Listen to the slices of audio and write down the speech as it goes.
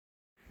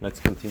Let's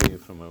continue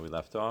from where we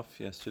left off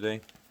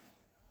yesterday.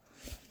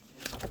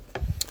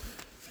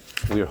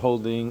 We are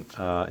holding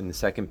in the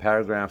second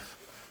paragraph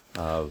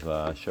of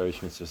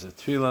Shoresh Mitzvas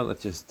Hatefillah.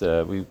 Let's just,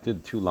 we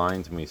did 2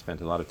 lines and we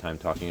spent a lot of time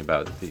talking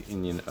about the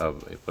Indian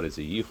of what is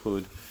a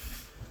Yichud,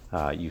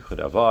 Yichud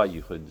Avah,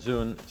 Yichud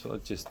Zun. So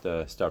let's just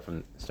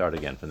start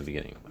again from the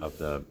beginning of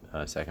the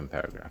second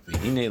paragraph.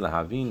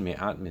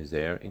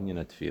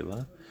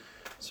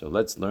 So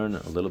let's learn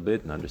a little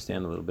bit and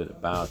understand a little bit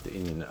about the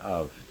Indian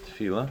of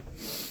Tefillah.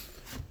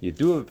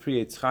 Yedu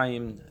Pri Eitz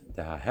Chaim,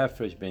 the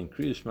Hahefresh ben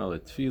Kriya Shema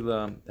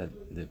Tefillah, that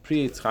the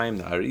Pri Eitz Chaim,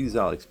 the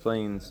Arizal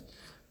explains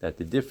that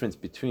the difference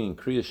between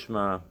Kriya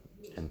Shema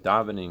and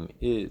davening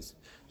is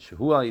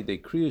Shehu al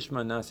Yidei Kriya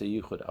Shema Nase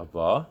Yichud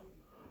Avah,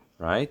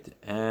 right?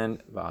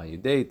 And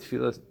V'al Yidei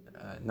Tefillah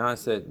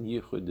Nase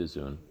Yichud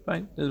Zun.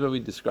 Right? This is what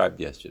we described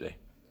yesterday.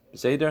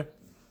 Seder?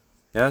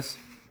 Yes?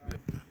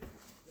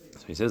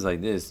 So he says like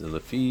this: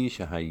 Lefi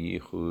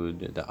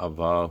shahayichud the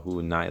avahu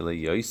naila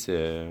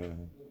yoser,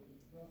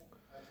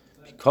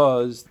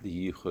 because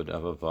the yichud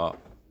of avah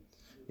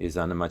is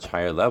on a much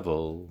higher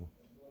level,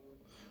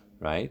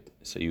 right?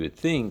 So you would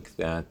think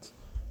that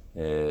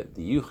the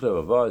yichud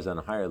of avah is on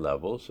a higher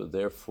level, so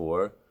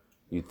therefore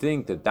you'd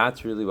think that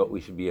that's really what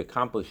we should be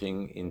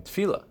accomplishing in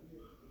tefillah,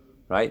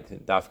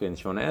 right? Dafka in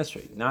Shemona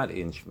Esrei, not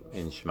in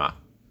Shema,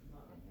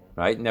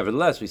 right?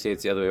 Nevertheless, we say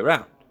it's the other way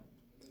around.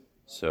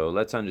 So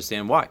let's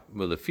understand why.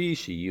 So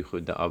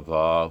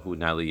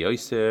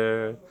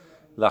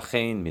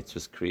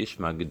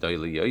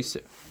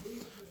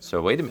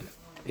wait a minute.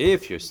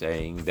 If you're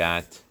saying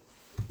that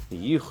the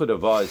Yichud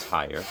Avah is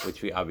higher,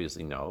 which we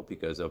obviously know,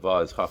 because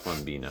Avah is Chachma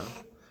and Bina,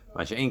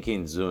 Masha'en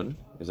Kein Zun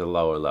is a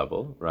lower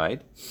level,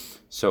 right?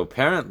 So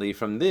apparently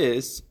from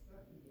this,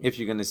 if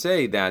you're going to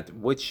say that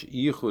which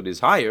Yichud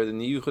is higher, then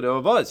the Yichud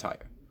of Avah is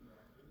higher.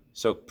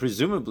 So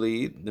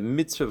presumably the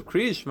mitzvah of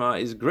Kriya Shema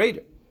is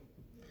greater.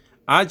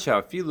 And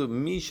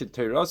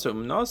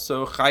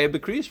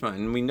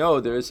we know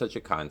there is such a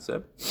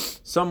concept.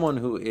 Someone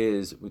who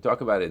is, we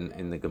talk about it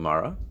in the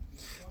Gemara,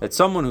 that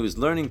someone who is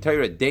learning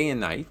Torah day and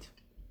night,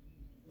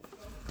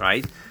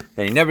 right,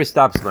 that he never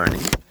stops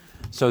learning.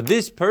 So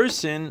this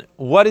person,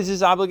 what is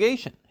his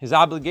obligation? His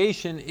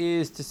obligation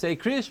is to say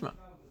Kriya Shema.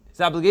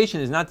 His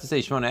obligation is not to say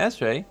Shemona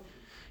Esrei.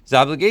 His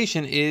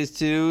obligation is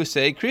to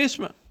say Kriya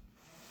Shema.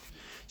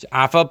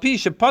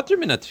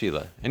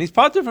 And he's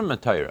patur from a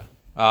Torah.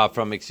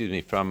 From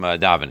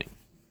davening,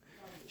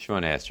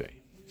 Shemona Esrei.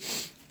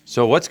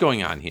 So what's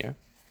going on here?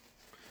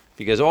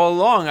 Because all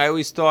along I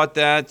always thought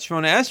that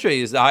Shemona Esrei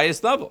is the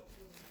highest level.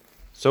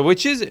 So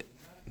which is it?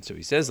 So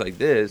he says like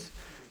this: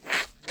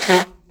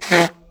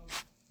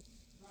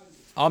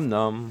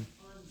 Amnam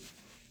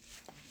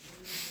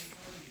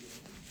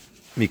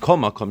Mikol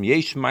Makom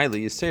Yesh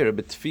Maili Yisera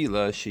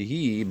B'Tefillah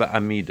Shehi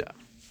Ba'amida.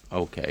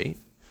 Okay.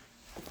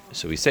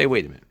 So we say,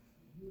 wait a minute.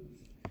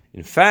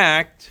 In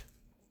fact,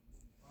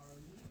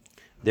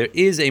 there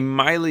is a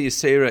Maila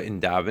Yisera in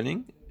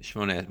davening.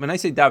 When I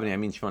say davening, I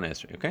mean Shemona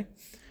Esrei, okay?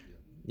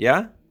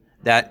 Yeah?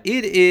 That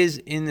it is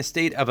in the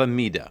state of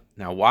Amida.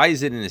 Now, why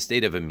is it in the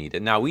state of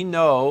Amida? Now, we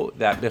know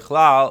that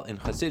Bichlal in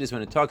Chassidus,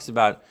 when it talks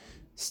about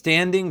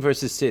standing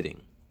versus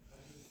sitting,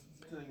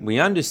 we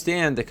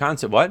understand the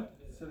concept, what?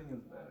 Sitting is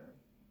better.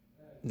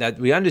 That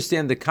we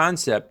understand the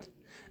concept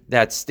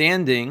that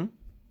standing,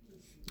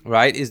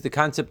 right, is the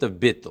concept of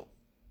bittul.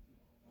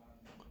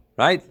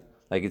 Right?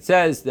 Like it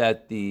says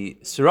that the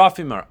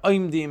seraphim are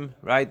oimdim,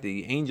 right?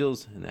 The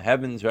angels in the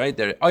heavens, right?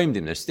 They're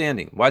oimdim, they're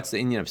standing. What's the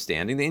Indian of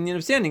standing? The Indian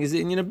of standing is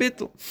the Indian of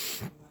bittul.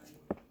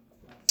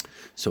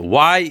 So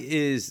why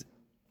is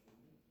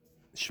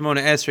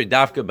Shemona Esrei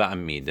dafka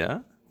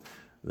ba'amida?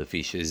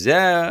 Lefi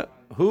shezeh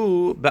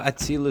hu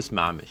ba'atzilus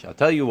mamish. I'll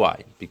tell you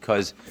why.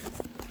 Because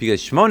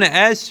Shemona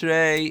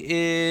Esrei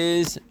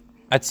is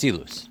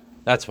atzilus.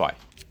 That's why.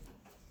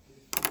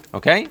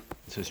 Okay?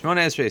 So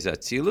Shemona Esrei is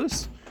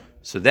atzilus.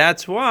 So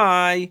that's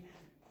why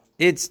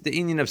it's the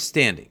Indian of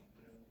standing.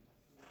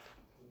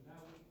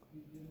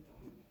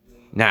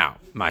 Now,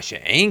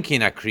 Masha'en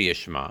Kein Kriya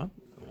Shema,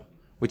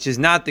 which is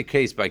not the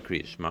case by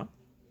Kriya Shema,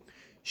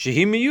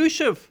 Shehi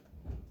Miyushav.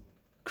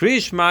 Kriya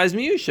Shema is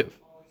Miyushav.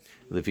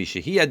 Lefi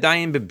Shehi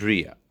Adayim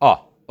Bebriya.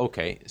 Oh,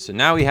 okay. So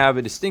now we have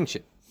a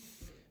distinction.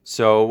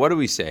 So what do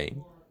we say?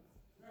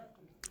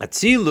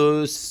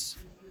 Atzilus,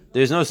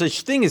 there's no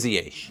such thing as a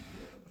Yesh.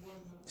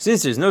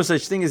 Since there's no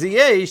such thing as a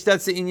yesh,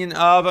 that's the Indian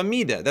of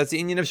Amida. That's the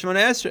Indian of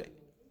Shemona Esrei.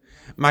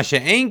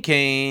 Masha'en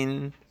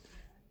Kein,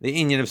 the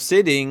Indian of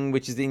sitting,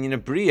 which is the Indian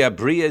of Bria.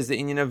 Bria is the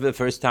Indian of the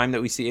first time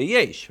that we see a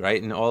yesh,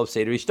 right? In all of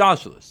Seder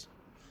Ishtalshalos.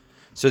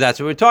 So that's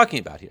what we're talking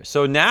about here.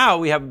 So now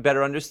we have a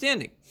better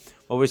understanding.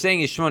 What we're saying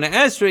is Shemona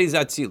Esrei is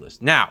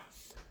Atzilus. Now,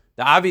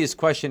 the obvious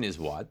question is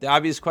what? The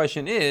obvious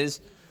question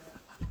is,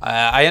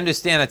 I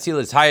understand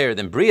Atzilus is higher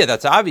than Bria.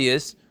 That's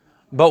obvious.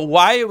 But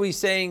why are we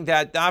saying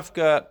that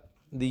Dafka,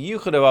 the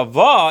Yichud of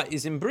Avah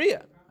is in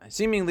Bria?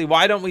 Seemingly,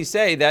 why don't we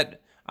say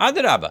that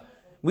Adarabba?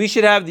 We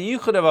should have the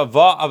Yichud of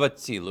Avah of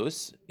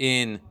Atzilus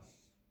in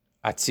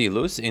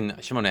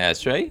Shemona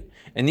Esrei,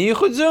 And the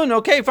Yichud Zun,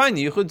 okay, fine.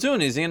 The Yichud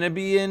Zun is going to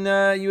be in,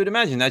 you would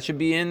imagine, that should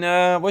be in,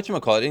 in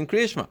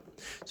Kriyishma.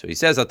 So he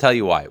says, I'll tell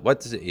you why.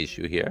 What's the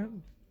issue here?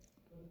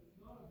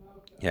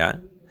 Yeah.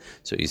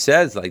 So he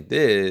says like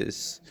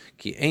this,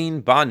 Ki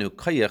ein banu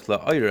kayach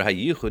la'ayr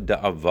hayichud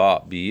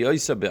da'ava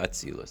bi'yosa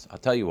be'atzilus. I'll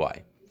tell you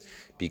why.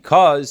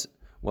 Because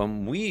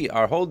when we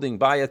are holding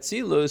by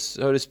Atzilus,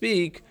 so to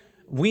speak,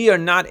 we are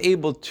not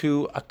able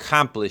to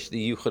accomplish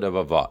the Yichud of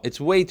Ava.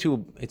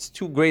 It's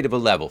too great of a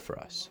level for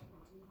us.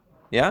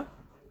 Yeah?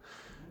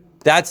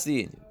 That's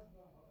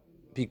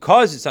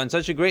because it's on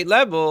such a great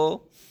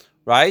level,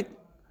 right?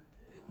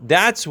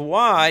 That's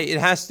why it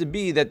has to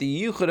be that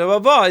the Yichud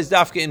of Ava is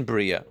Dafka in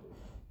Bria.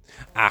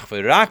 Ach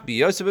v'rach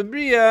b'yosef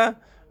Bria,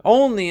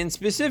 only and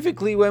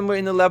specifically when we're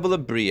in the level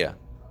of Bria.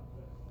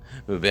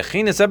 So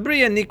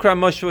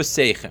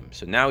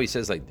now he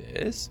says like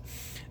this,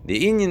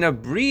 the inyan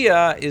of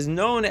Bria is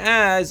known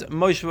as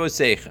Moshvo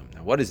Seichem.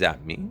 Now what does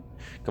that mean?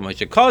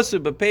 Like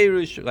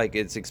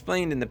it's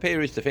explained in the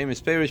Perush, the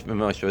famous Perush,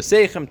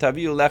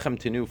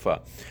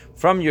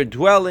 from your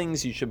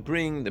dwellings you should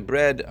bring the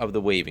bread of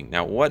the waving.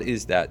 Now what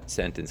is that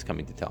sentence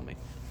coming to tell me?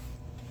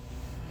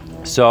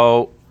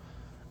 So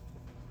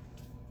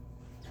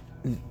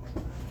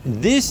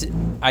this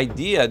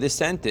idea, this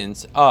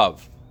sentence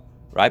of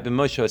right,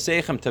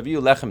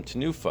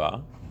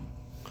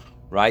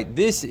 right,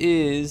 this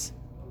is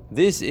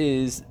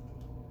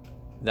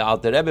the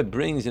Alter Rebbe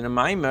brings in a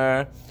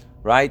Maimer,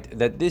 right,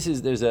 that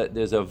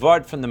there's a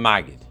word from the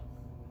Magid.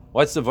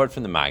 What's the word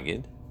from the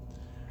Magid?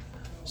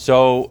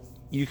 So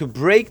you could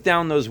break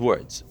down those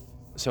words.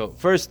 So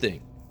first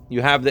thing,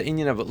 you have the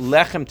inyan of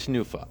lechem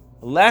tenufa.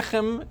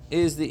 Lechem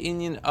is the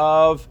inyan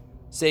of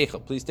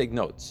seichel. Please take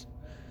notes.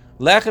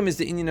 Lechem is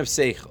the inyan of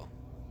seichel.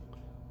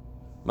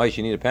 Maish,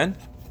 you need a pen?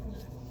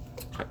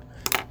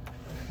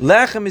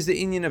 Lechem is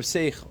the inyan of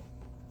seichel,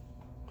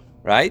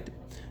 right?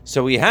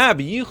 So we have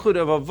yichud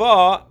of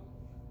ava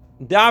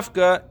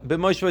dafka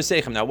b'moshva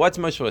seichem. Now, what's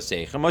moshva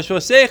seichem? Moshva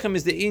seichem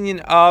is the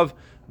inyan of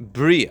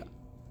bria.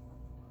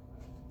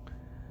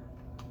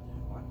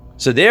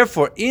 So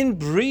therefore, in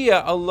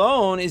bria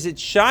alone is it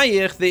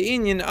shayich the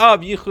inyan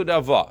of yichud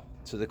ava.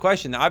 So the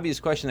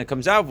obvious question that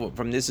comes out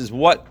from this is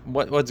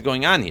what's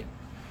going on here?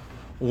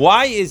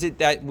 Why is it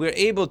that we're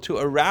able to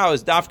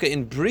arouse dafka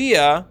in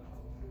bria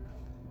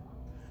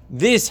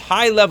this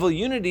high-level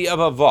unity of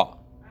Ava?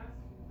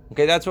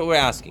 Okay, that's what we're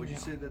asking. Would you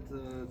say that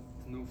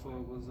Tenufa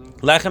was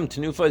Lechem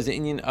Tenufa is the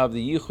inyan of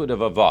the Yichud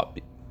of Ava.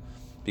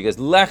 Because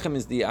Lechem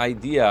is the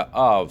idea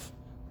of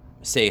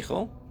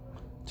Seichel.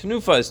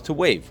 Tenufa is to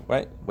wave,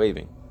 right?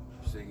 Waving.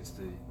 You're saying it's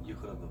the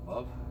Yichud of the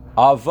Vav?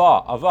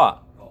 Ava.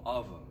 Oh,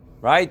 Ava.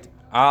 Right?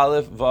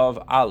 Aleph,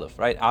 Vav, Aleph,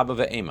 right? Abba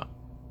ve'ema.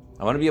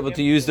 I want to be able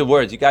to use the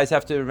words. You guys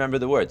have to remember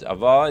the words.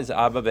 Ava is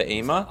Abba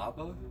ve'ema.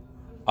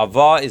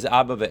 Ava is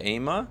Abba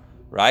ve'ema.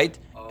 Right?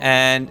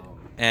 And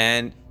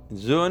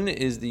Zun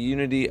is the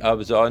unity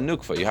of Zohar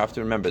Nukva. You have to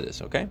remember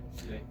this, okay?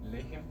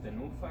 Lechem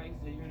Tenufa is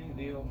the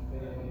unity of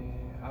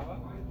Ava?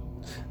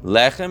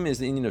 Lechem is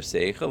the union of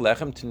Seichel.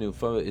 Lechem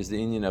Tenufa is the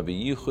union of a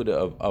Yichud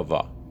of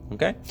Ava.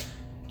 Okay?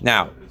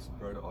 Now, Is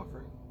bread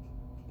offering?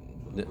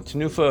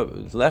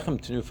 Lechem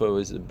Tenufa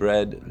was the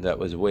bread that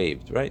was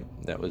waved, right?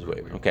 That was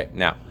waved. Okay,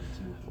 now,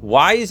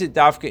 why is it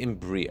Dafka in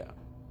Bria?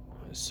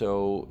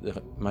 So,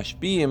 the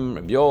Mashbiim,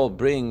 Rabbi Yoel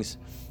brings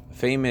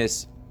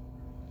famous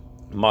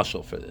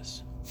mashal for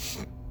this.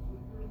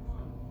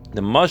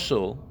 The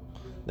mashal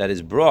that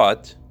is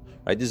brought,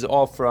 right? This is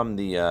all from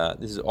the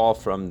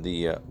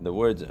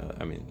words.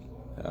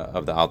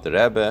 Of the Alter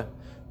Rebbe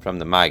from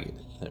the Magid,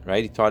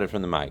 right? He taught it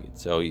from the Magid.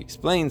 So he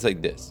explains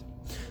like this.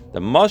 The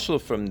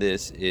mashal from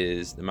this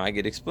is the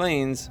Magid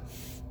explains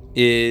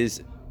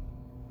is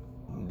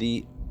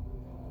the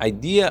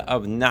idea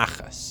of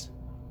nachas.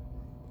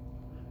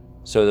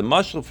 So the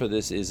mashal for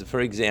this is,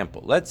 for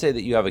example, let's say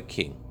that you have a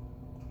king.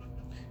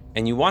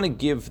 And you want to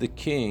give the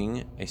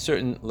king a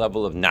certain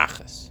level of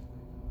nachas,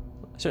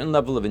 a certain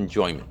level of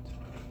enjoyment,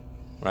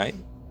 right?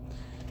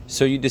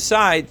 So you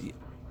decide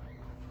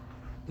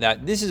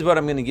that this is what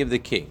I'm going to give the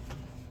king.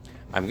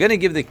 I'm going to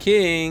give the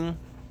king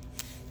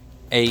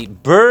a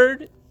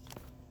bird,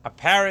 a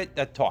parrot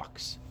that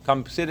talks.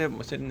 Come sit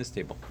in this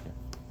table.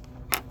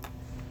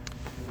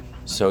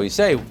 So you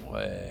say,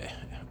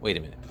 wait a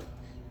minute.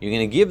 You're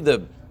going to give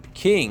the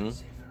king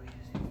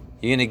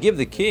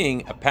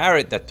a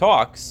parrot that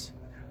talks.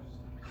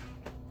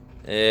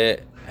 A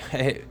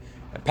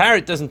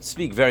parrot doesn't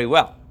speak very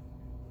well.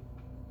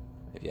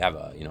 If you have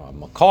a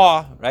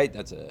macaw, right?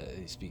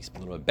 He speaks a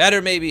little bit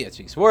better, maybe. It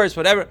speaks worse,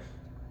 whatever.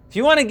 If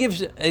you want to give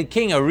a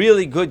king a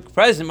really good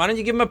present, why don't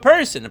you give him a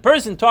person? A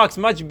person talks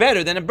much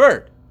better than a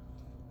bird.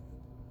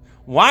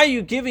 Why are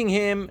you giving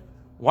him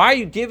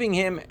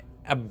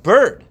a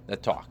bird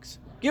that talks?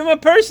 Give him a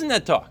person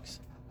that talks.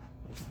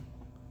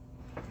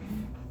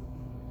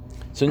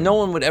 So no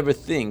one would ever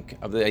think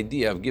of the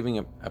idea of giving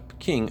a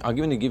king, I'm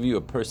going to give you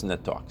a person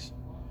that talks.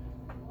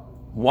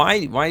 Why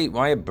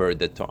a bird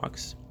that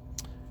talks?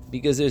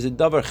 Because there's a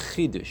davar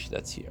chidush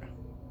that's here.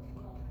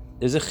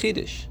 There's a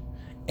chidush.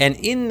 And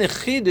in the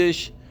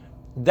chidush,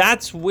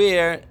 That's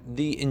where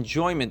the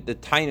enjoyment, the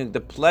tainug,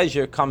 the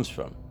pleasure comes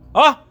from.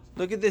 Oh,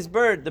 look at this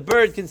bird. The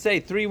bird can say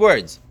 3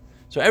 words.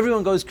 So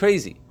everyone goes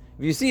crazy.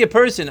 If you see a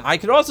person, I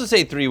could also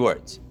say 3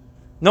 words.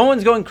 No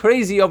one's going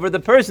crazy over the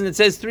person that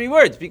says 3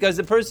 words because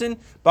the person,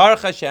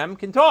 Baruch Hashem,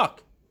 can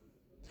talk.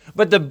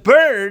 But the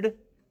bird,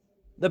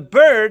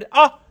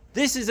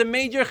 this is a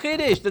major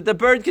chiddush that the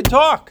bird can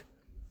talk.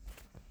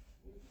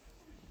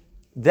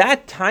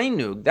 That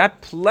tainug,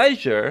 that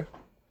pleasure,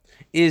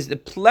 is the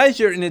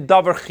pleasure in a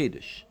davar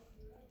chiddush.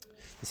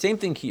 The same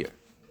thing here.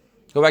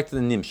 Go back to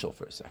the nimshal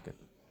for a second.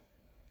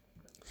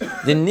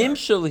 The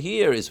nimshal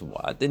here is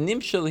what? The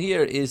nimshal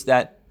here is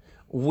that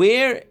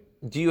where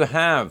do you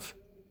have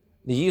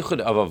the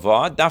yichud of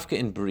avad? Dafka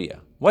in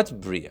bria. What's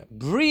bria?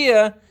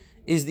 Bria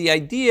is the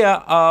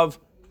idea of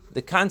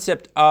the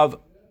concept of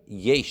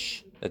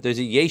yesh, that there's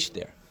a yesh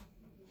there.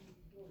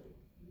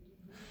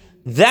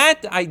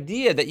 That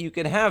idea that you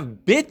can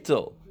have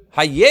bittul,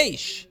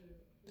 hayesh,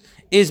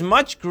 is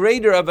much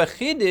greater of a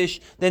chiddush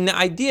than the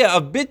idea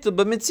of bittul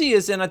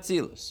b'mitzias and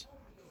atzilus.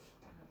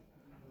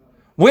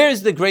 Where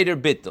is the greater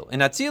bittul? In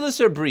atzilus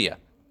or bria?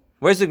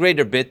 Where's the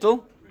greater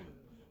bittul?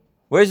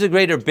 Where's the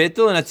greater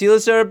bittul? In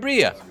atzilus or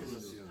bria?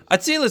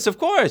 Atzilus, of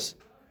course.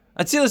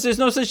 Atzilus, there's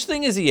no such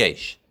thing as a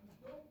yesh.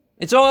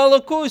 It's all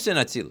elokus in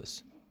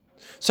atzilus.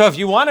 So if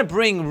you want to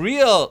bring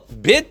real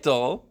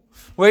bittul,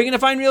 where are you going to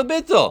find real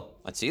bittul?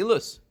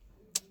 Atzilus.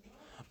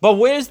 But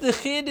where's the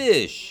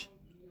chiddush?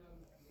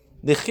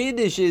 The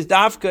chiddush is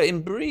dafka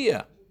in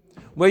bria,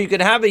 where you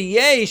could have a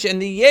yesh,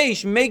 and the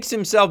yesh makes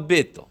himself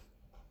bittul.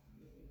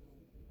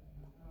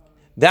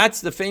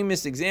 That's the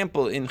famous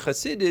example in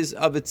Chassidus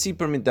of a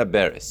tzipor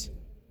mitaberes,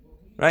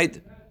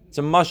 right? It's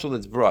a mashal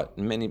that's brought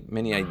in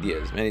many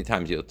ideas. Many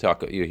times you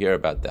hear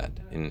about that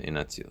in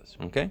Atzilus,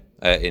 okay?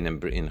 In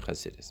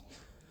Chassidus.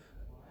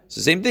 It's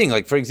the same thing.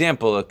 Like for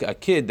example, a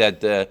kid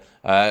that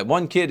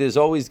one kid is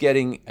always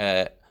getting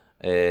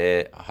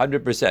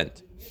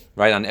 100%,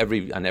 right, on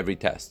every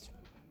test.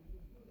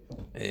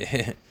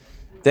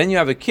 Then you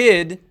have a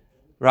kid,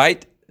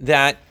 right,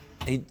 that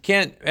he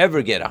can't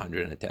ever get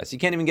 100 on a test. He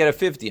can't even get a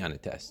 50 on a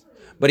test.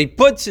 But he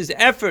puts his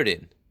effort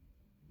in,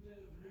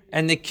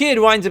 and the kid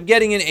winds up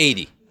getting an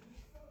 80.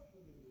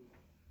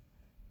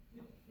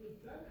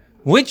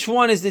 Which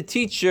one is the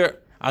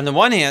teacher? On the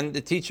one hand, the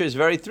teacher is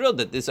very thrilled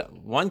that this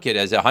one kid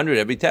has 100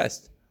 every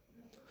test.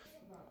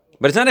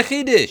 But it's not a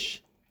chiddush.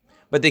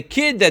 But the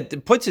kid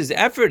that puts his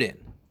effort in,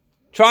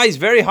 tries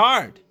very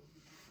hard,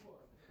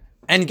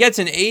 and gets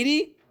an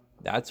 80,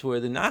 that's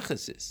where the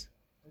nachas is.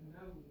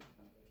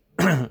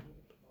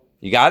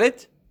 You got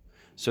it?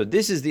 So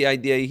this is the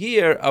idea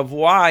here of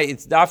why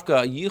it's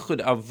dafka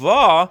yichud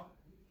avah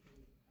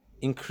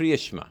in Kriya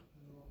Shema.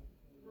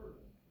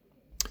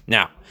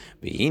 Now,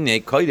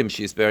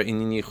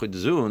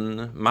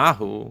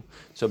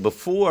 so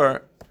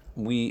before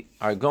we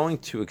are going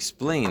to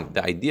explain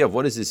the idea of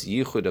what is this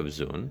yichud of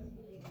zun,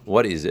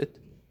 what is it?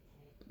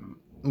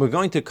 We're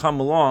going to come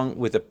along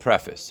with a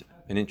preface,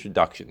 an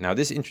introduction. Now,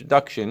 this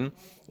introduction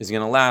is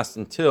going to last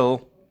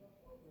until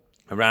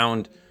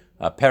around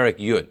Perek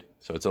Yud.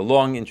 So it's a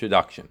long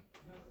introduction.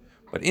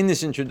 But in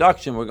this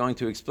introduction, we're going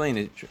to explain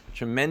a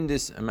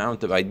tremendous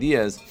amount of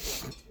ideas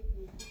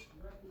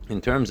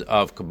in terms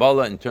of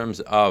Kabbalah, in terms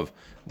of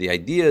the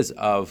ideas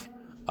of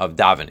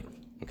davening.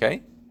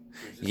 Okay?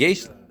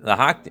 Yesh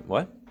lahaktim.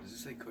 What? Does it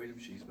say Kodim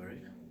She's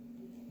Bari?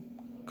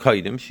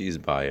 Kodim she's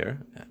buyer.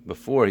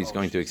 Before he's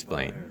going to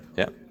explain.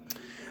 Yeah.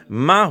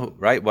 Mahu,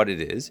 right? What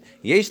it is?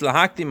 Yesh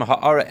lahaktim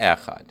ha'ara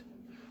echad.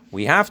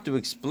 We have to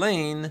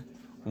explain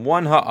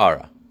one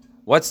ha'ara.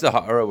 What's the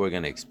ha'ara we're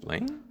going to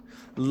explain?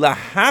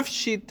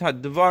 Lahafshit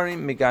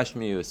hadvarim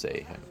migashmi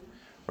yoseihem.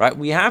 Right?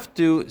 We have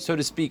to, so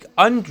to speak,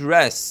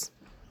 undress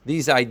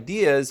these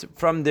ideas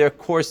from their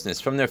coarseness,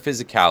 from their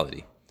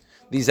physicality.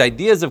 These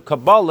ideas of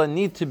Kabbalah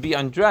need to be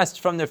undressed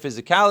from their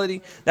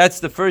physicality. That's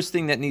the first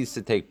thing that needs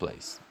to take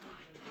place.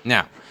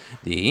 Now,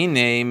 the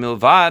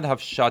milvad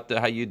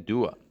hafshata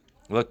hayudua.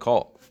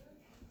 L'kol.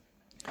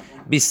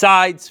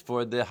 Besides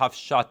for the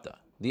hafshata,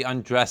 the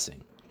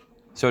undressing,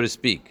 so to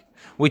speak,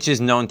 which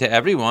is known to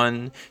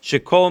everyone,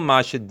 shekol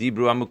ma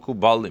shedibru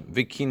amukubalim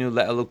vikinu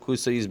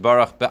le'elokusa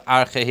yizbarach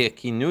be'arche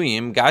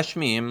kinuyim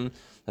gashmiyim.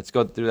 Let's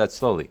go through that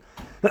slowly.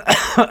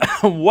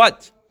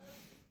 What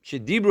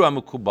shedibru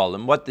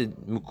amukubalim, what the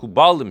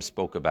mukubalim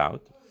spoke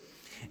about,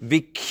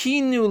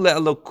 vikinu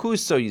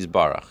le'elokusa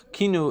yizbarach.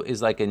 Kinu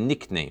is like a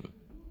nickname,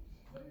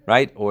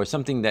 right, or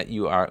something that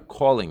you are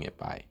calling it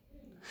by.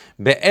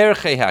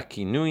 Be'erche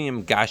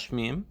kinuyim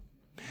gashmiyim,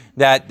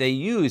 that they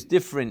use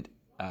different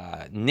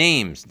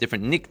names,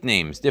 different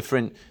nicknames,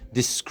 different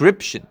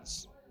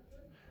descriptions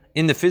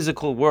in the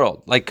physical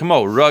world, like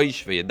kamo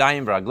roish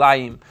v'yadayim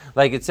v'raglayim,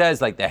 like it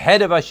says, like the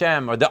head of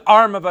Hashem or the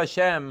arm of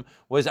Hashem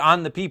was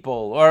on the people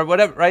or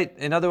whatever, right?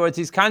 In other words,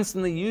 he's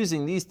constantly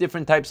using these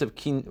different types of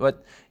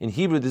what in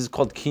Hebrew this is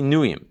called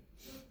kinuyim,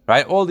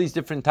 right? All these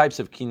different types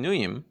of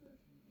kinuyim,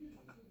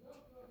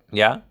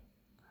 yeah,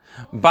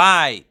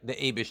 by the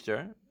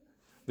Eibishter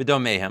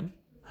v'domehem,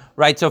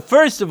 Right, so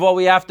first of all,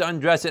 we have to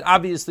undress it.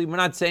 Obviously, we're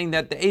not saying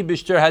that the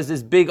Eibishter has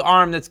this big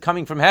arm that's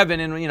coming from heaven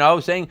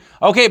and, saying,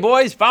 okay,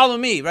 boys, follow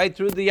me, right,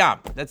 through the Yam.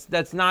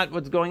 That's not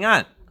what's going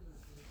on.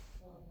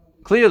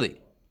 Clearly.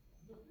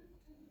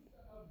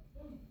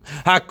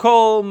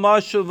 Hakol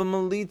mashal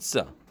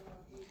v'malitza.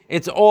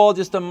 It's all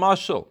just a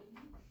mashal.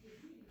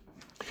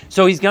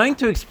 So he's going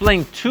to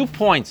explain 2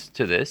 points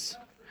to this,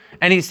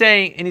 and he's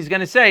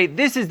going to say,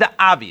 this is the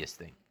obvious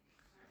thing.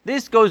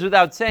 This goes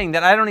without saying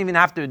that I don't even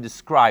have to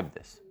describe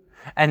this.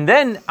 And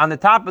then on the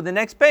top of the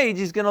next page,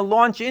 he's going to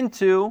launch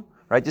into,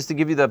 right, just to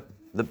give you the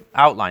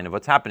outline of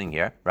what's happening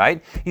here,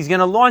 right? He's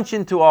going to launch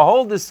into a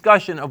whole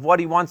discussion of what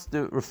he wants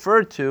to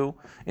refer to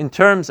in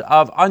terms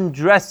of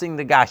undressing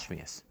the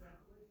Gashmias,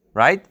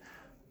 right?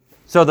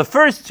 So the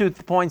first 2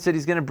 points that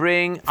he's going to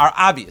bring are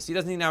obvious. He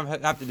doesn't even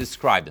have to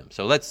describe them.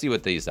 So let's see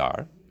what these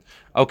are.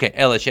 Okay,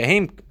 Ela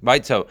Shehim,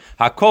 right? So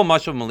Hakol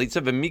Mashal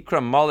Malitza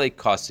v'Mikra Male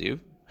Kasiv,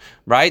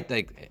 right?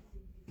 Like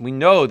we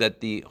know that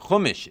the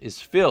Chumash is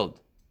filled,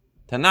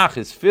 Tanakh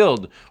is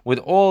filled with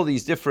all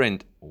these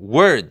different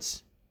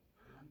words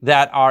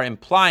that are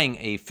implying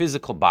a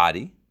physical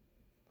body.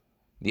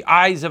 The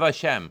eyes of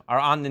Hashem are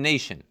on the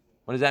nation.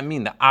 What does that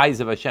mean? The eyes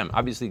of Hashem.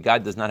 Obviously,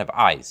 God does not have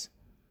eyes,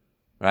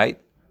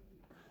 right?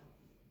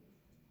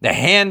 The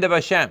hand of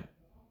Hashem,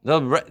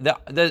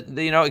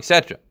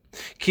 etc.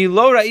 Ki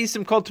lo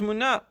ra'isim kol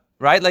tmuna,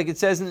 right? Like it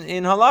says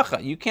in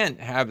halacha, you can't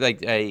have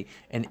like an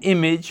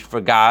image for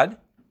God,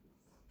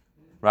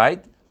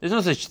 right? There's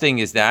no such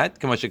thing as that.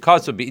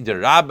 Kamashikasu bi'idar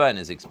Rabbah, and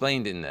is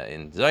explained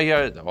in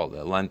Zohar, the whole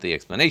lengthy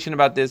explanation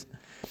about this.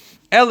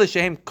 El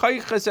shehem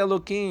koiches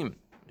elokim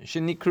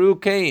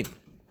shenikru kain.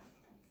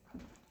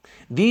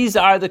 These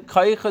are the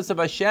koiches of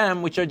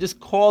Hashem, which are just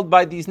called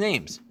by these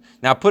names.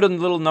 Now put a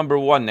little number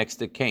 1 next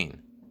to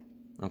Cain.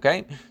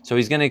 Okay? So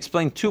he's going to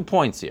explain 2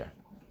 points here.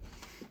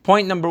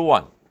 Point number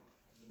 1.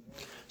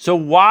 So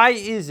why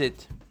is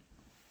it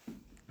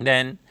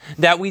then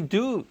that we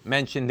do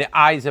mention the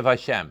eyes of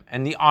Hashem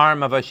and the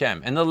arm of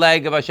Hashem and the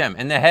leg of Hashem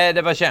and the head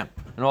of Hashem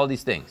and all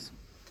these things?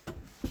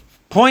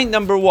 Point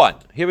number 1.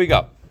 Here we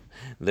go.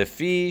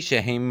 Lefi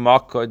shehem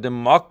makar de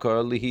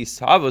makar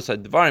lihisavos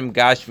advarim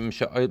gashvim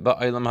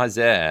ba'olam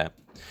hazeh.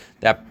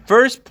 That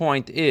first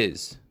point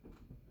is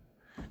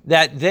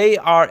that they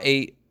are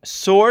a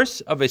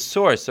source of a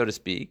source, so to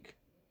speak,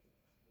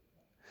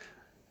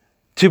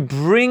 to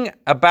bring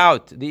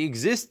about the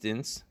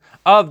existence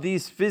of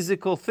these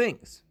physical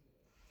things.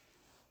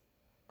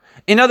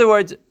 In other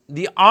words,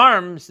 the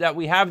arms that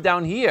we have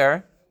down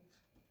here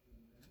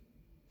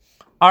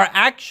are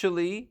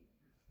actually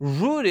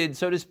rooted,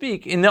 so to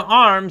speak, in the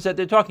arms that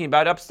they're talking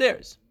about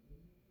upstairs.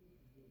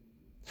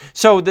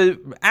 So the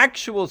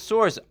actual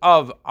source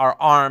of our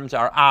arms,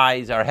 our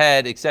eyes, our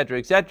head,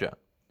 etc.,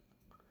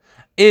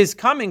 is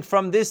coming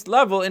from this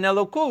level in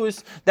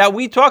Elokus that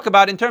we talk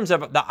about in terms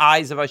of the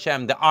eyes of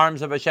Hashem, the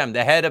arms of Hashem,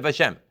 the head of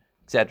Hashem,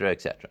 etc.,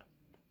 etc.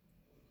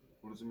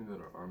 What does it mean that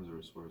our arms are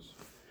a source?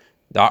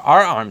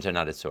 Our arms are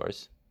not a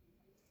source.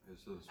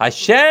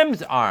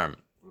 Hashem's arm,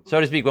 so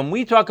to speak, when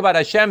we talk about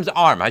Hashem's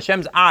arm,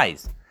 Hashem's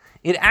eyes,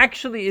 it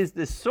actually is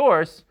the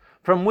source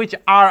from which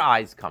our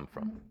eyes come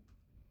from.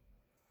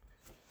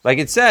 Like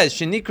it says,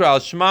 Shenikra al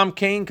Shmam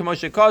Kain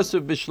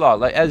Kamoshekasu Bishla,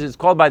 like as it's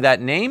called by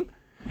that name.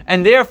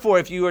 And therefore,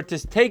 if you were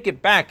to take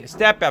it back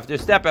step after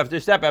step after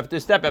step after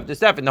step after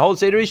step in the whole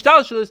Seder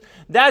Ishtalshalos,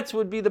 that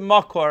would be the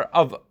makor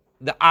of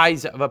the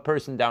eyes of a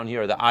person down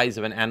here, or the eyes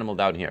of an animal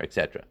down here,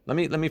 etc. Let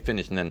me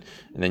finish, and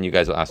then you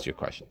guys will ask your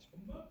questions.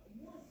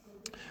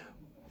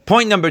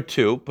 Point number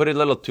 2, put a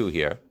little 2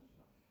 here.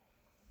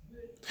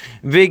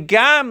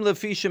 V'gam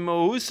lefi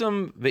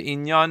shemohusam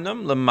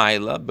v'inyanam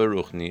l'mayla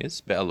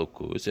beruchnius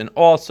be'elukus, and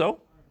also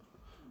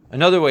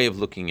another way of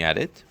looking at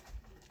it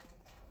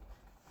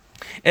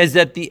is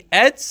that the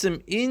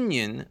etzem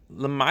inyan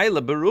l'mayla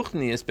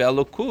beruchnius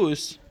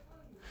be'elukus,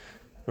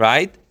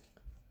 right?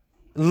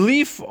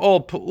 Lif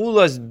ol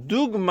pa'ulas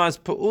dugmas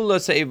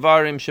pa'ulas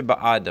ha'evarim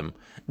sheba'adam.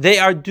 They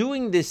are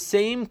doing the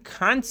same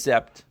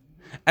concept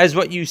as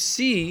what you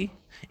see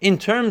in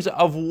terms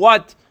of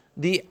what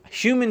the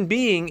human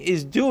being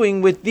is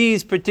doing with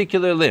these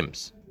particular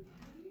limbs.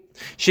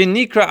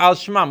 Shenikra al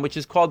shmam, which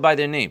is called by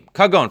their name.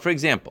 Kagon, for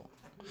example.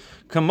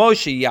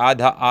 Kamoshi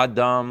yad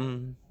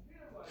ha'adam.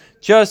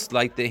 Just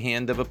like the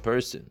hand of a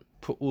person.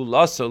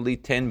 Pu'ulaso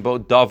liten bo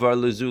davar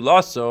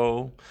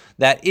lezulaso.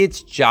 That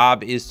its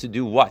job is to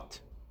do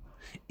what?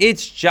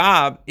 Its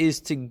job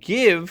is to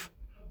give,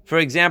 for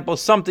example,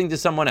 something to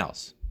someone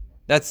else.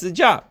 That's the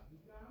job.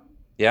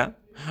 Yeah?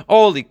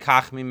 Oli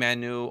kach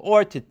mimenu,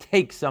 or to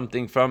take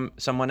something from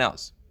someone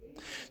else.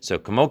 So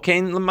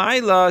kamokein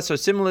l'mayla, so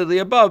similarly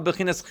above,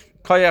 bechinas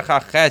koyach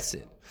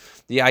ha'chesed,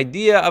 the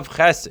idea of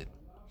chesed,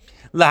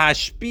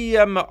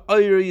 lahashpia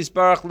ma'oyer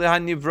yisbarach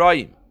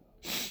lehanivroim,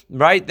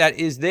 right? That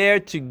is there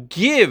to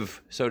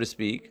give, so to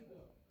speak,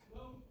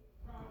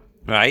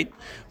 right,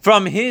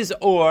 from his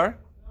or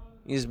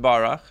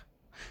yisbarach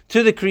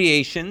to the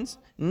creations.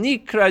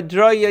 Nikra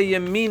droya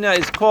yamina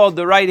is called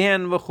the right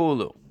hand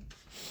v'chulu.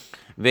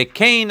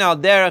 Vekein al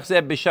derech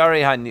zeh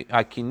b'sharei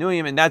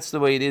hakinuyim, and that's the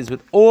way it is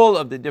with all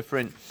of the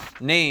different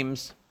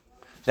names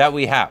that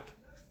we have.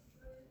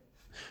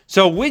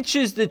 So, which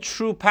is the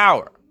true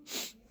power?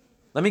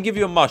 Let me give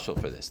you a mashal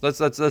for this. Let's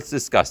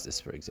discuss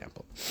this, for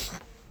example.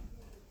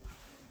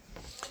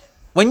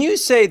 When you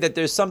say that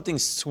there's something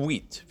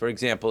sweet, for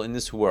example, in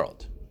this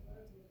world,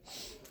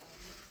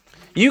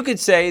 you could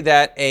say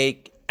that an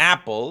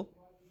apple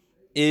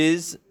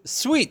is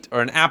sweet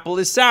or an apple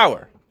is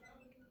sour.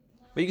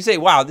 But you can say,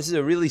 wow, this is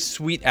a really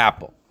sweet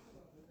apple.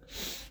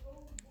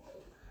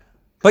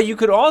 But you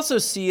could also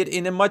see it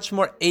in a much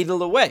more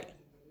edel way.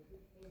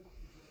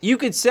 You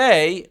could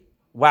say,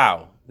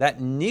 wow, that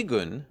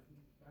nigun,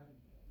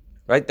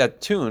 right,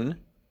 that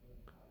tune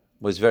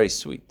was very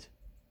sweet.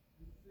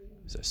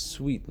 It was a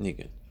sweet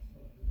nigun.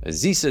 A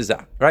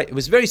zisazah, right? It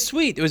was very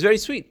sweet. It was very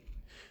sweet.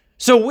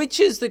 So which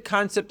is the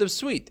concept of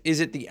sweet? Is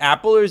it the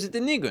apple or is it the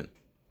nigun?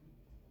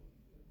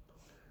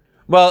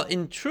 Well,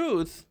 in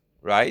truth,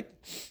 right,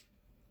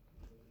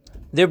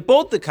 they're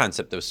both the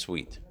concept of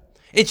sweet.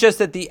 It's just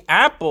that the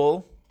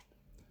apple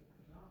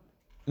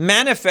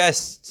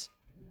manifests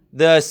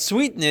the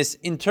sweetness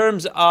in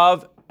terms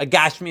of a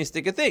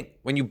gashmiistic thing.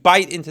 When you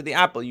bite into the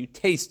apple, you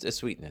taste a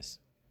sweetness.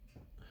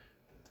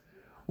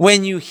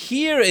 When you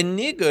hear a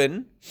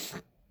nigun,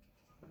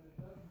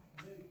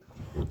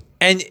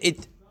 and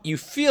you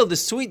feel the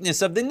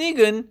sweetness of the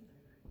nigun,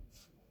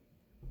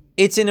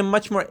 it's in a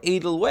much more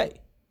edel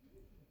way.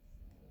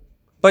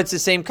 But it's the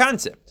same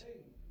concept.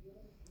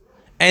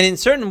 And in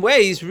certain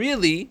ways,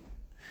 really,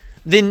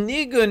 the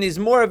nigun is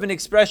more of an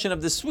expression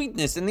of the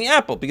sweetness in the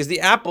apple, because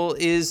the apple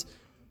is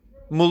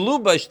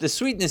mulubash, the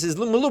sweetness is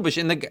mulubash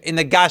in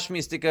the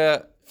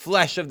gashmistika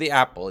flesh of the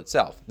apple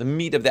itself, the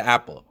meat of the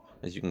apple,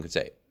 as you can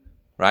say,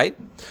 right?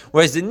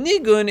 Whereas the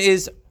nigun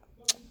is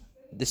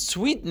the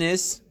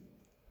sweetness,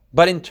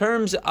 but in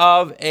terms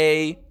of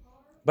a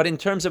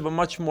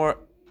much more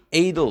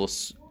edel,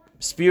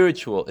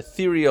 spiritual,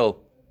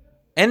 ethereal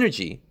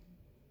energy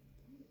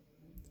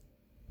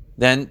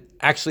than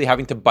actually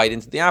having to bite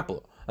into the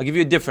apple. I'll give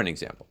you a different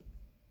example.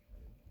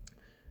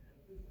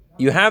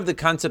 You have the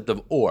concept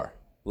of or,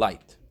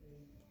 light,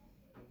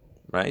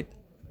 right?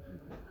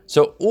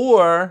 So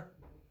or,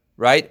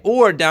 right?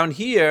 Or down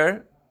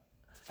here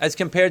as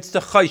compared to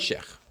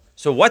chayshech.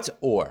 So what's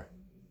or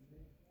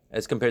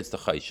as compared to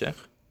chayshech?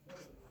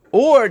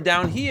 Or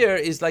down here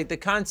is like the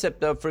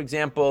concept of, for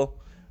example,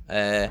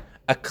 a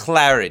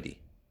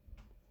clarity.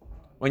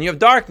 When you have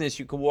darkness,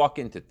 you can walk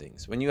into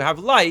things. When you have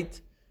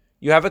light,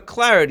 you have a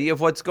clarity of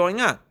what's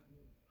going on.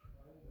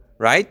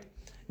 Right?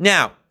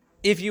 Now,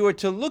 if you were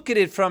to look at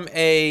it from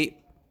a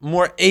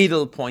more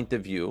edel point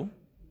of view,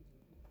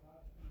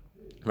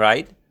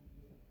 right,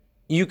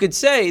 you could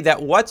say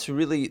that what's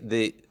really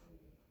the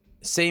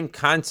same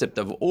concept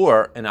of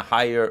or in a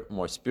higher,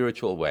 more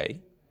spiritual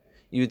way,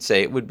 you'd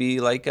say it would be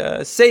like a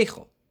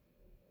seichel,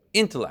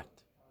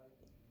 intellect.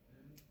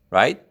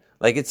 Right?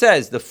 Like it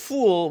says, the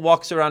fool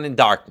walks around in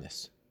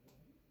darkness.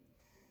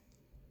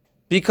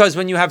 Because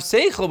when you have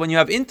seichel, when you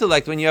have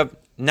intellect, when you have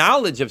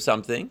knowledge of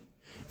something,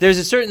 there's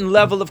a certain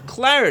level of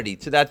clarity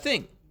to that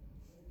thing.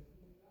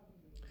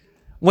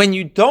 When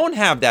you don't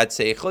have that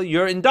seichel,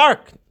 you're in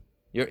dark.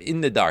 You're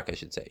in the dark, I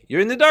should say.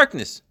 You're in the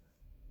darkness.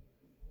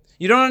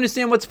 You don't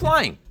understand what's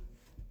flying.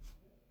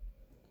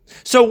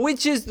 So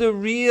which is the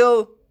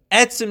real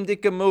etzem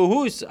dika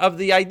mohus of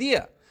the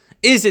idea?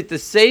 Is it the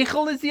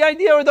seichel is the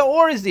idea or the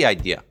or is the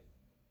idea?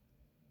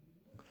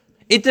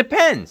 It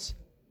depends.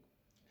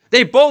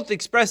 They both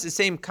express the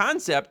same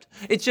concept.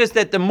 It's just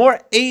that the more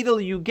edel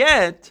you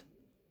get,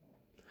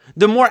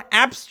 the more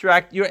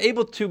abstract you're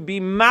able to be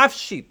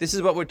mafshit. This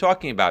is what we're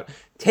talking about.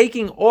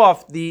 Taking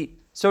off the,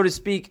 so to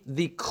speak,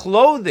 the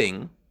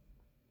clothing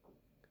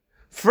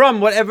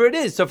from whatever it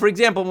is. So for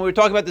example, when we're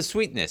talking about the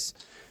sweetness,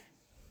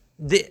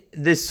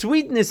 the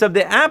sweetness of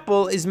the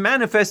apple is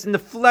manifest in the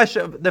flesh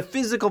of the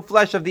physical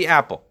flesh of the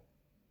apple.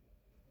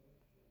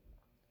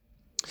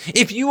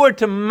 If you were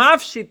to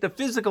mafshit the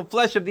physical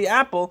flesh of the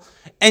apple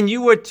and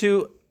you were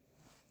to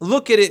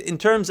look at it in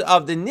terms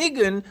of the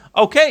nigun,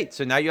 okay,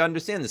 so now you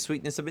understand the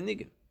sweetness of a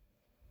nigun.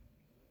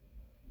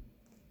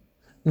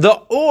 The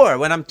or,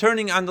 when I'm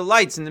turning on the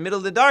lights in the middle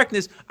of the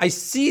darkness, I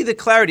see the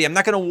clarity. I'm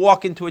not going to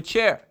walk into a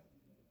chair.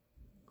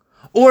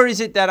 Or is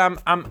it that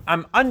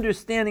I'm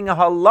understanding a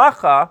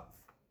halacha?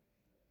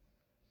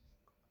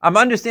 I'm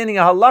understanding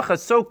a halacha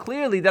so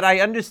clearly that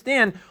I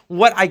understand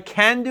what I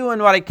can do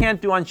and what I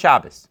can't do on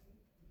Shabbos.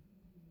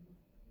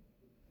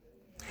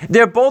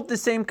 They're both the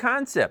same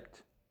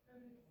concept.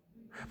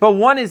 But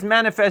one is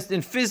manifest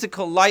in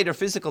physical light or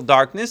physical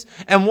darkness,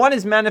 and one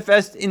is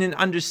manifest in an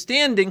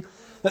understanding,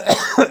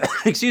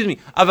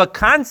 of a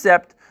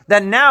concept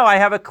that now I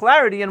have a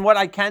clarity in what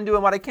I can do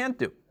and what I can't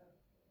do.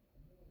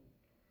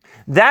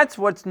 That's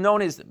what's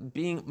known as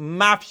being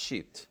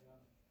mafshit.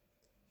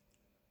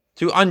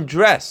 To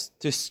undress,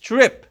 to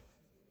strip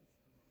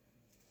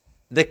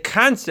the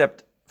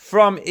concept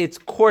from its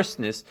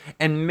coarseness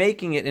and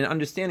making it an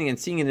understanding and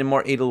seeing it in a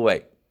more edel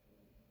way.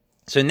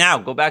 So now,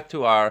 go back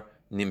to our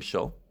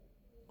nimshal.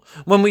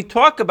 when we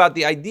talk about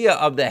the idea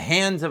of the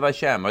hands of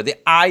Hashem or the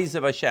eyes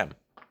of Hashem.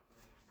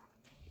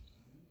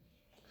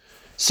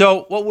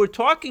 So what we're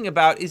talking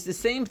about is the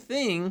same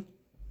thing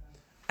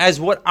as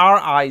what our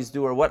eyes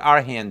do or what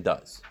our hand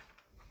does.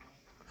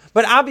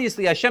 But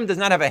obviously Hashem does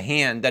not have a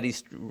hand that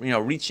he's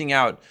reaching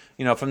out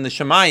from the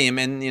Shemayim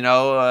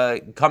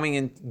and coming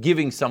and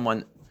giving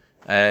someone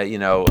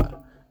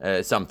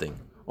something.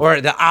 Or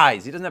the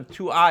eyes. He doesn't have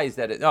two eyes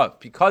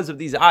because of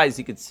these eyes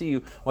he could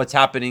see what's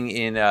happening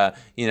in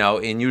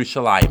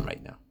Yerushalayim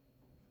right now.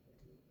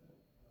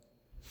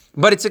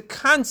 But it's a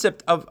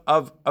concept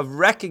of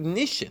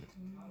recognition.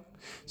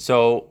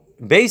 So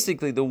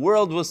basically the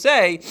world will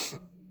say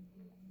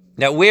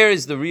that where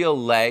is the real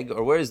leg,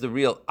 or where is the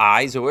real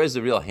eyes, or where is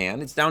the real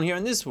hand? It's down here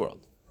in this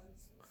world.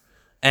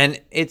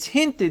 And it's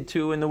hinted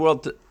to in the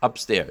world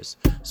upstairs.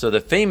 So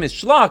the famous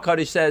Shlach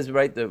Kaddish says,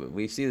 right,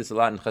 we see this a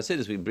lot in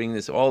Chassidus, we bring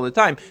this all the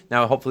time,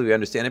 now hopefully we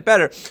understand it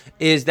better,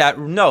 is that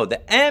no,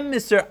 the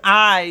emisser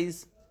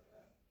eyes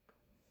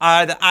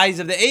are the eyes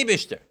of the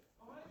Eibishter.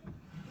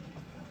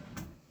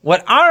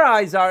 What our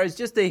eyes are is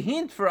just a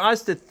hint for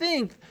us to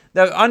think,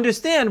 that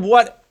understand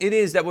what it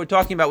is that we're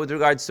talking about with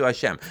regards to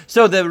Hashem.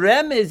 So the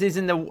Remez is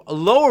in the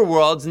lower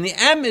worlds, and the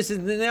Emes is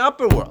in the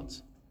upper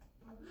worlds.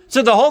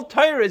 So the whole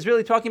Torah is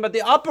really talking about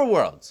the upper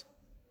worlds.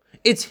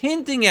 It's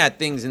hinting at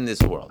things in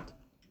this world.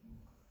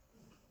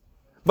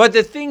 But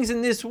the things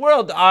in this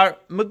world are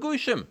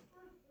Megushim.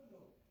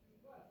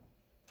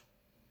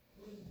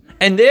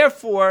 And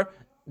therefore,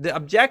 the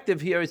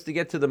objective here is to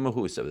get to the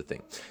Mahus of the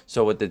thing.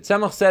 So what the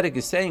Tzemach Tzedek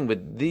is saying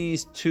with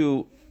these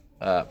two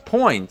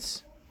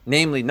points,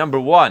 namely, number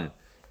one,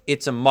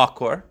 it's a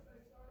makor,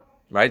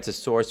 right? It's a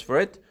source for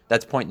it.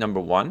 That's point number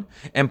one.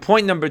 And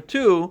point number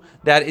two,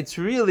 that it's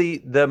really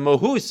the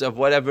mohus of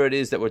whatever it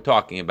is that we're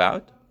talking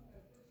about.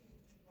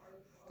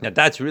 Now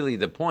that's really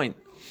the point.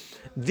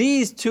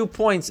 These 2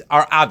 points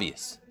are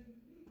obvious.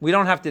 We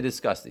don't have to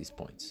discuss these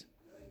points.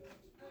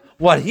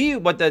 What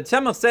the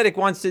Tzemach Tzedek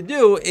wants to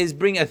do is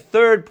bring a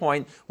third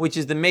point, which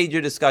is the major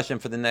discussion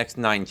for the next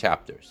 9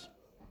 chapters.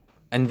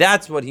 And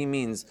that's what he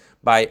means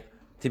by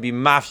to be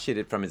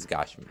mafshided from his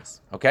gashmis.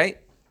 Okay?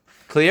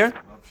 Clear?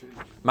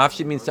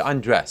 Mafshid means to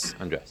undress.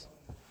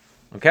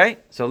 Okay?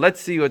 So let's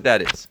see what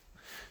that is.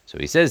 So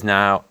he says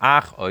now,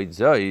 ach oid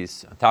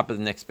zois, on top of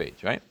the next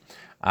page, right?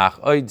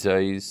 Ach oid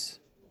zois,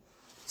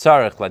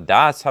 tzarech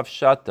ladas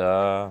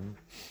hafshata.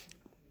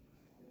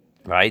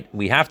 Right?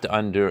 We have to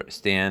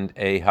understand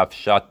a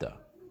hafshata.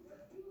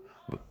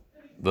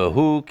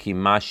 V'hu ki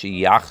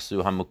mashi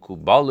yachsu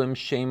hamukubalim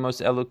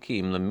shemos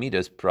elokim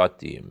lemidas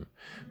pratim.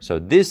 So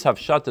this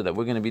hafshata that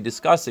we're going to be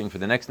discussing for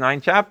the next 9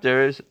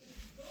 chapters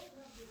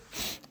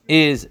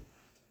is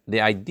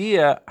the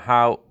idea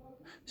how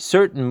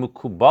certain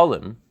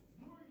mukubalim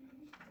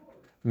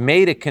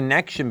made a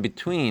connection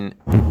between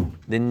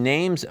the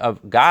names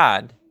of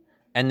God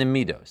and the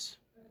midos,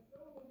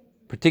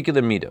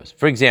 particular midos.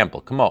 For example,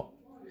 come on,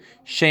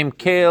 Shem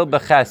Kel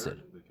b'chesed.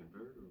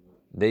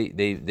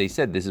 They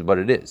said this is what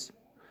it is.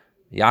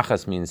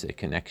 Yachas means a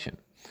connection,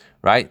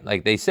 right?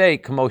 Like they say,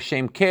 Kamo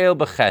Shem Kel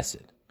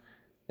b'chesed.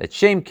 That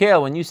Shem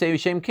Kel, when you say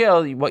Shem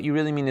Kel, what you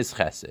really mean is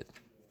chesed.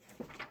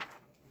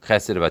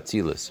 Chesed of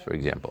Atzilus, for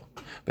example.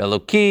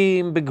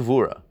 Elokim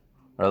begvura,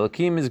 or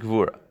Elokim is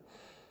gvura.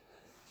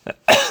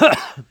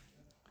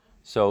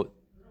 So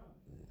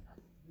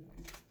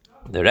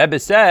the Rebbe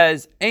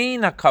says,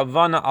 Ein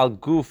hakavana al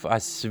guf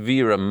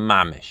asvira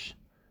mamish.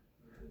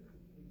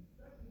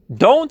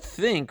 Don't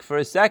think for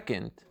a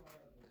second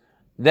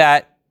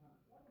that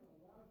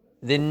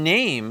the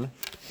name,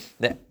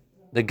 the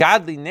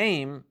godly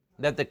name,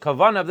 that the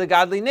kavanah of the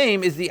godly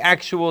name is the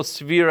actual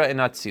svira in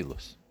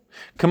Atzilus.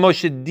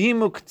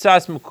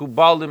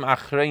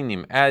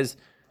 As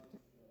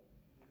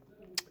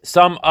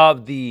some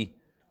of the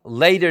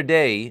later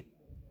day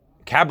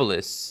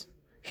Kabbalists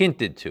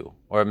hinted to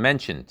or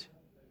mentioned.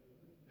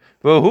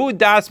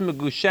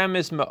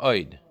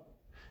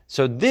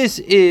 So this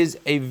is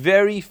a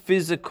very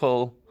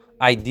physical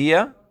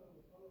idea,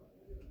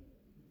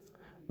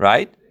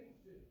 right?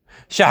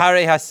 Because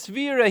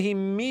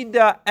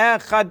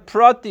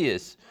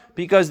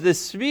the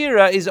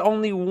svira is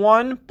only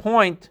one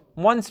point,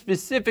 one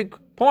specific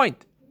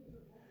point.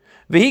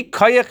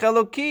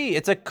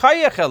 It's a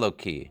kayach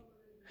eloki,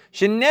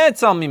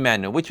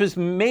 which was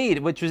made,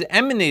 which was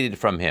emanated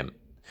from him.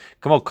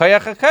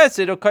 Kayach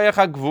chesed or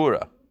kayach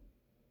gvura.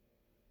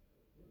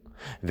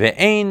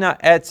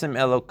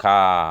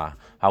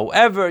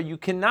 However, you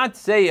cannot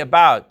say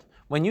about,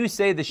 when you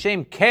say the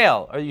Shem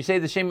Kel or you say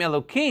the Shem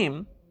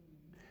Elokim,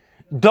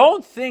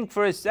 don't think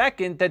for a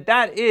second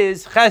that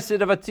is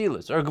Chesed of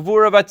Atzilus or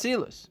Gvura of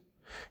Atzilus,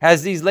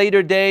 as these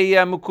later day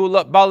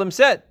Mukula Balim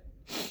said.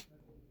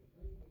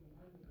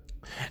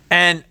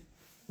 And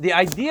the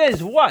idea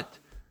is what?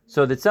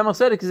 So the Tzemach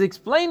Tzedek is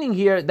explaining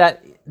here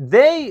that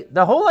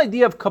the whole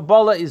idea of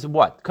Kabbalah is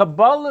what?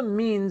 Kabbalah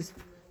means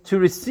to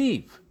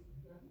receive.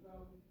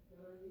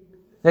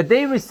 That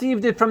they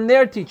received it from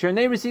their teacher, and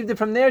they received it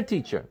from their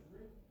teacher.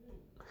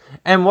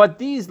 And what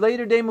these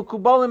later day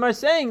Mukubalim are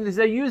saying is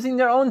they're using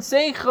their own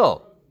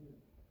seichel.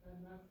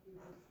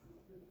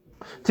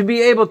 to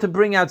be able to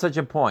bring out such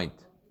a point.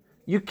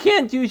 You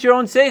can't use your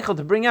own seichel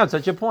to bring out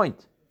such a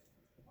point.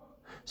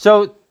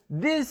 So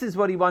this is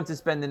what he wants to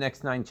spend the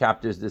next 9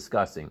 chapters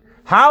discussing.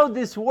 How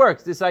this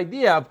works, this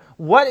idea of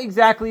what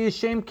exactly is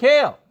Shem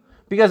Kale.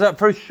 Because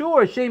for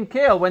sure, Shem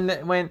Kale, when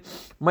a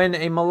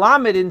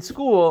Malamed in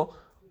school,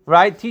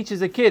 right,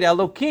 teaches a kid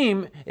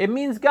Elokim, it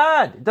means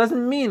God. It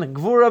doesn't mean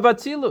Gvura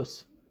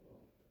Batzilus.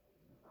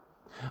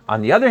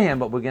 On the other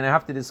hand, what we're going to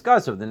have to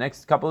discuss over the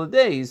next couple of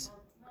days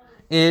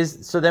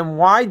is, so then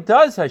why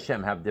does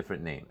Hashem have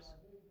different names?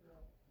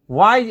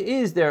 Why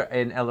is there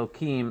an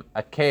Elokim,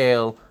 a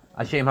Kale,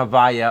 a Shem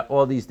Havaya,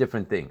 all these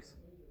different things?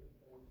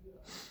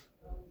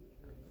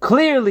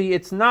 Clearly,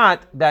 it's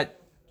not that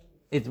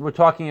we're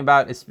talking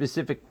about a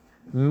specific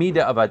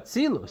midah of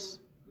Atzilus.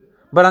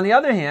 But on the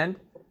other hand,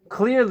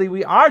 clearly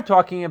we are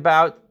talking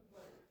about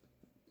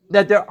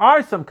that there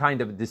are some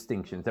kind of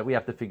distinctions that we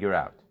have to figure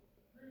out.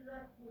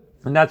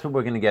 And that's what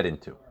we're going to get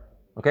into.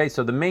 Okay,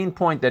 so the main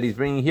point that he's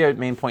bringing here,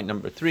 main point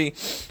number 3,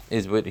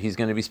 is what he's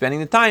going to be spending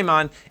the time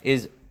on,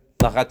 is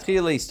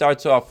Lachatchila. He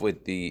starts off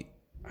with the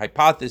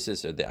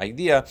hypothesis or the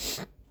idea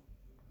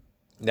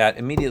that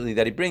immediately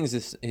that he brings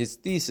his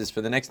thesis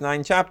for the next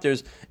 9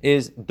 chapters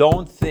is,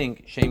 don't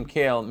think Shem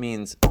Kale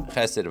means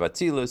Chesed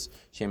Vatzilus,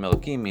 Shem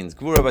Elokim means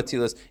Gvura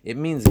Vatzilus. It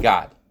means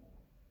God.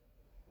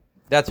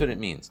 That's what it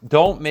means.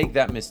 Don't make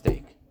that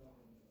mistake.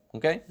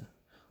 Okay?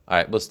 All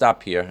right, we'll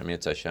stop here.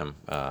 Hashem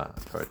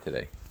for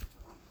today.